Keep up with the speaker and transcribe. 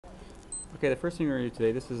Okay, the first thing we're going to do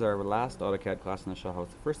today, this is our last AutoCAD class in the shell house.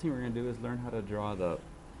 The first thing we're going to do is learn how to draw the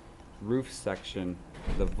roof section,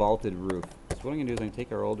 the vaulted roof. So what I'm going to do is I'm going to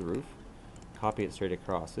take our old roof, copy it straight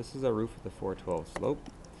across. This is a roof with a 412 slope.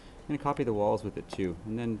 I'm going to copy the walls with it too,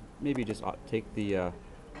 and then maybe just take the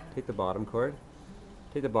bottom chord,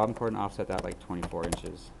 and offset that like 24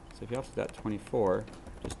 inches. So if you offset that 24,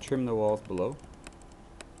 just trim the walls below.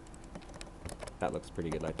 That looks pretty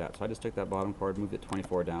good like that. So I just took that bottom chord, moved it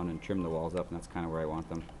 24 down, and trimmed the walls up, and that's kind of where I want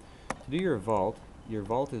them. To do your vault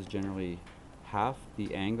is generally half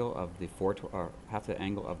the angle of the half the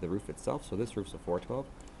angle of the roof itself. So this roof's a 412.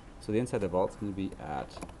 So the inside of the vault's going to be at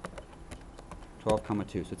 12,2.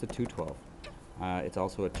 So it's a 212. It's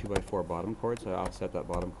also a 2x4 bottom chord, so I offset that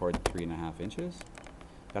bottom chord 3.5 inches.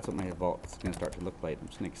 That's what my vault's going to start to look like. I'm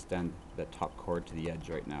just going to extend the top chord to the edge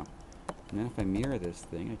right now. And then if I mirror this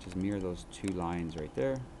thing, I just mirror those two lines right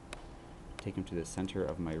there, take them to the center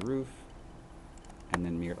of my roof, and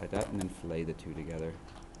then mirror it like that, and then fillet the two together.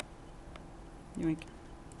 Yoink.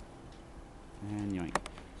 And yoink.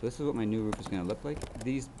 So this is what my new roof is going to look like.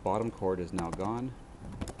 These bottom chord is now gone.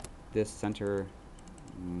 This center,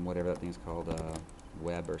 whatever that thing is called,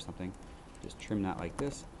 web or something, just trim that like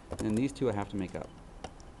this. And then these two I have to make up.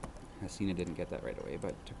 Hasina didn't get that right away,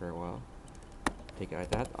 but it took her a while. Take it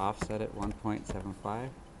like that, offset it 1.75,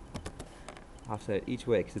 offset it each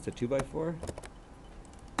way because it's a 2x4,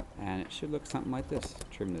 and it should look something like this.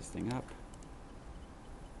 Trim this thing up,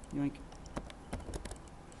 yoink,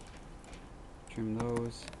 trim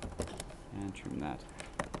those, and trim that.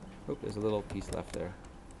 Oh, there's a little piece left there.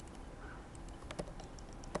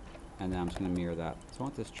 And then I'm just going to mirror that. So I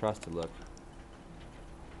want this truss to look,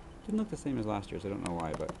 didn't look the same as last year's, I don't know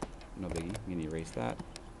why, but no biggie. I'm going to erase that,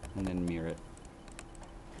 and then mirror it.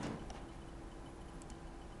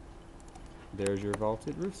 There's your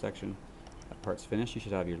vaulted roof section. That part's finished. You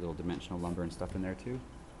should have your little dimensional lumber and stuff in there too.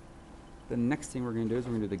 The next thing we're going to do is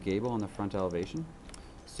we're going to do the gable on the front elevation.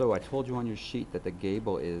 So I told you on your sheet that the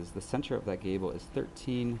gable is, the center of that gable is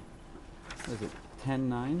 13, what is it,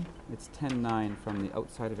 10.9? It's 10.9 from the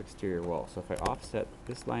outside of exterior wall. So if I offset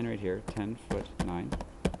this line right here, 10 foot 9,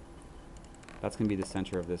 that's going to be the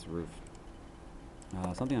center of this roof.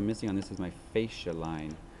 Something I'm missing on this is my fascia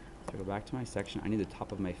line. So I go back to my section. I need the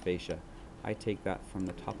top of my fascia. I take that from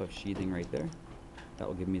the top of sheathing right there. That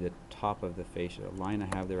will give me the top of the fascia. The line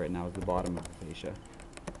I have there right now is the bottom of the fascia.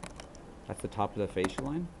 That's the top of the fascia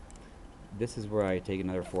line. This is where I take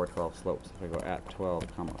another 412 slopes. If I go at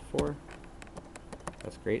 12,4,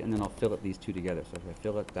 that's great. And then I'll fillet these two together. So if I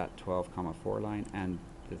fillet that 12,4 line and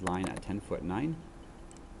the line at 10 foot 9,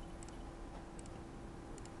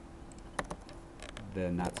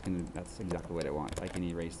 then that's exactly what I want. I can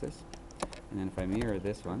erase this. And then if I mirror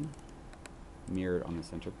this one, mirrored on the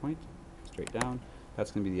center point, straight down, that's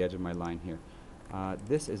going to be the edge of my line here.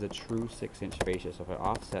 This is a true 6-inch fascia, so if I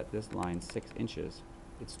offset this line 6 inches,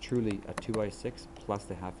 it's truly a 2x6 plus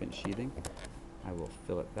the half-inch sheathing. I will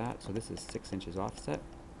fillet that, so this is 6 inches offset.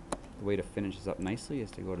 The way to finish this up nicely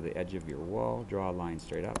is to go to the edge of your wall, draw a line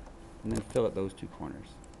straight up, and then fillet those two corners.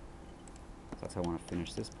 So that's how I want to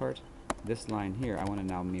finish this part. This line here, I want to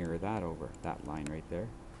now mirror that over, that line right there.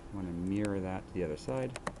 I want to mirror that to the other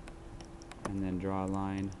side, and then draw a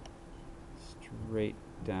line straight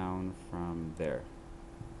down from there.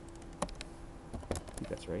 I think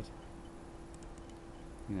that's right.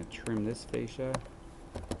 I'm going to trim this fascia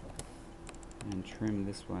and trim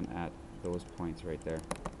this one at those points right there.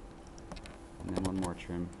 And then one more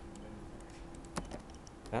trim.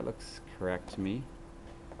 That looks correct to me.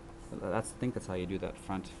 I think that's how you do that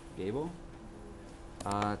front gable.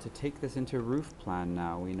 To take this into roof plan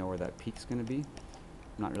now, we know where that peak's going to be.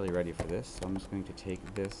 I'm not really ready for this, so I'm just going to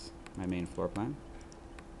take this, my main floor plan.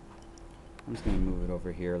 I'm just going to move it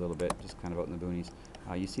over here a little bit, just kind of out in the boonies.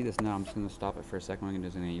 You see this now, I'm just going to stop it for a second. What I'm going to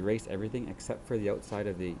do is I'm going to erase everything except for the outside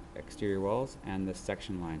of the exterior walls and the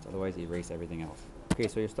section lines, otherwise erase everything else. Okay,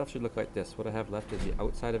 so your stuff should look like this. What I have left is the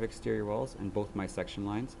outside of exterior walls and both my section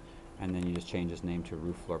lines, and then you just change this name to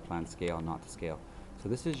roof floor plan scale, not to scale. So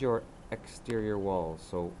this is your exterior walls.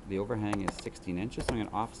 So the overhang is 16 inches, so I'm going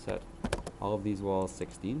to offset all of these walls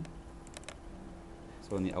 16.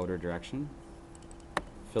 So in the outer direction,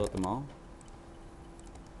 fillet them all.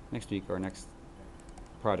 Next week or next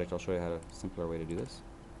project, I'll show you how a simpler way to do this.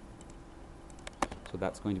 So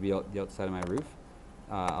that's going to be the outside of my roof.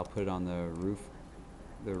 I'll put it on the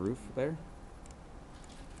roof there.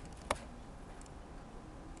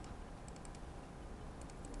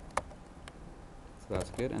 So that's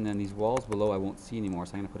good. And then these walls below I won't see anymore,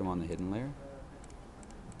 so I'm going to put them on the hidden layer.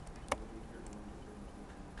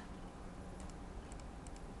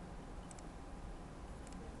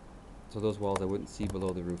 So those walls I wouldn't see below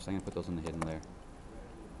the roof, so I'm going to put those on the hidden layer.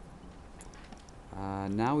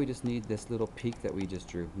 Now we just need this little peak that we just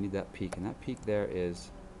drew. We need that peak, and that peak there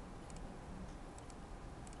is,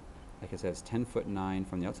 like I said, it's 10'9"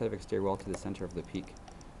 from the outside of exterior wall to the center of the peak.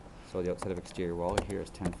 So the outside of exterior wall here is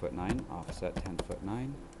 10'9", offset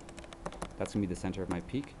 10'9". That's going to be the center of my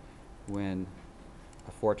peak. When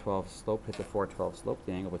a 412 slope hits a 412 slope,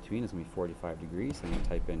 the angle between is going to be 45 degrees. I'm going to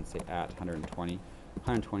type in, say, at 120.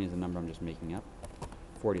 120 is a number I'm just making up.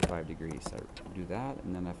 45 degrees. So I do that,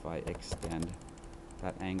 and then if I extend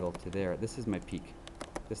that angle to there, this is my peak.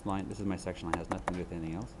 This line, this is my section line, has nothing to do with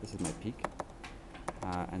anything else. This is my peak.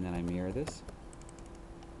 And then I mirror this.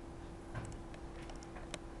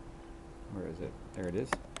 Where is it? There it is.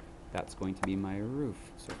 That's going to be my roof.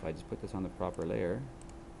 So if I just put this on the proper layer,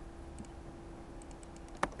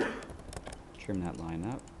 trim that line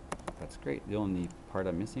up, that's great. The only part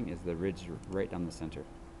I'm missing is the ridge right down the center.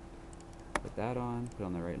 Put that on, put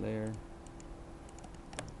on the right layer.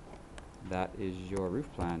 That is your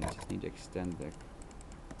roof plan. You just need to extend the,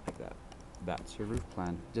 like that. That's your roof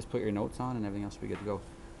plan. Just put your notes on and everything else will be good to go.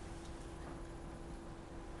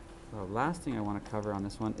 The last thing I want to cover on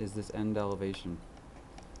this one is this end elevation.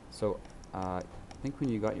 So I think when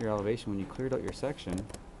you got your elevation, when you cleared out your section,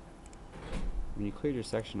 when you cleared your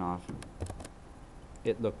section off,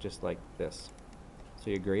 it looked just like this. So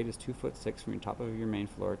your grade is 2'6" from your top of your main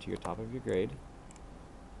floor to your top of your grade.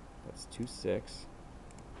 That's 2'6".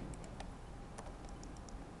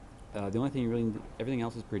 The only thing you really need, everything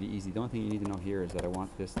else is pretty easy. The only thing you need to know here is that I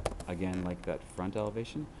want this, again, like that front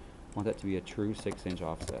elevation, I want that to be a true 6-inch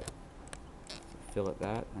offset. So fillet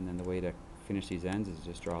that, and then the way to finish these ends is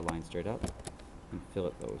just draw a line straight up and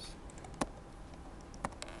fillet those.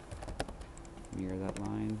 Mirror that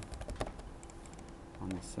line on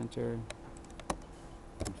the center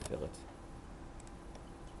and fillet.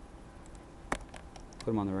 Put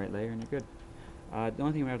them on the right layer and you're good. The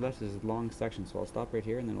only thing we have left is a long section, so I'll stop right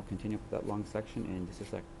here and then we'll continue with that long section in just a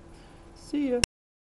sec. See ya!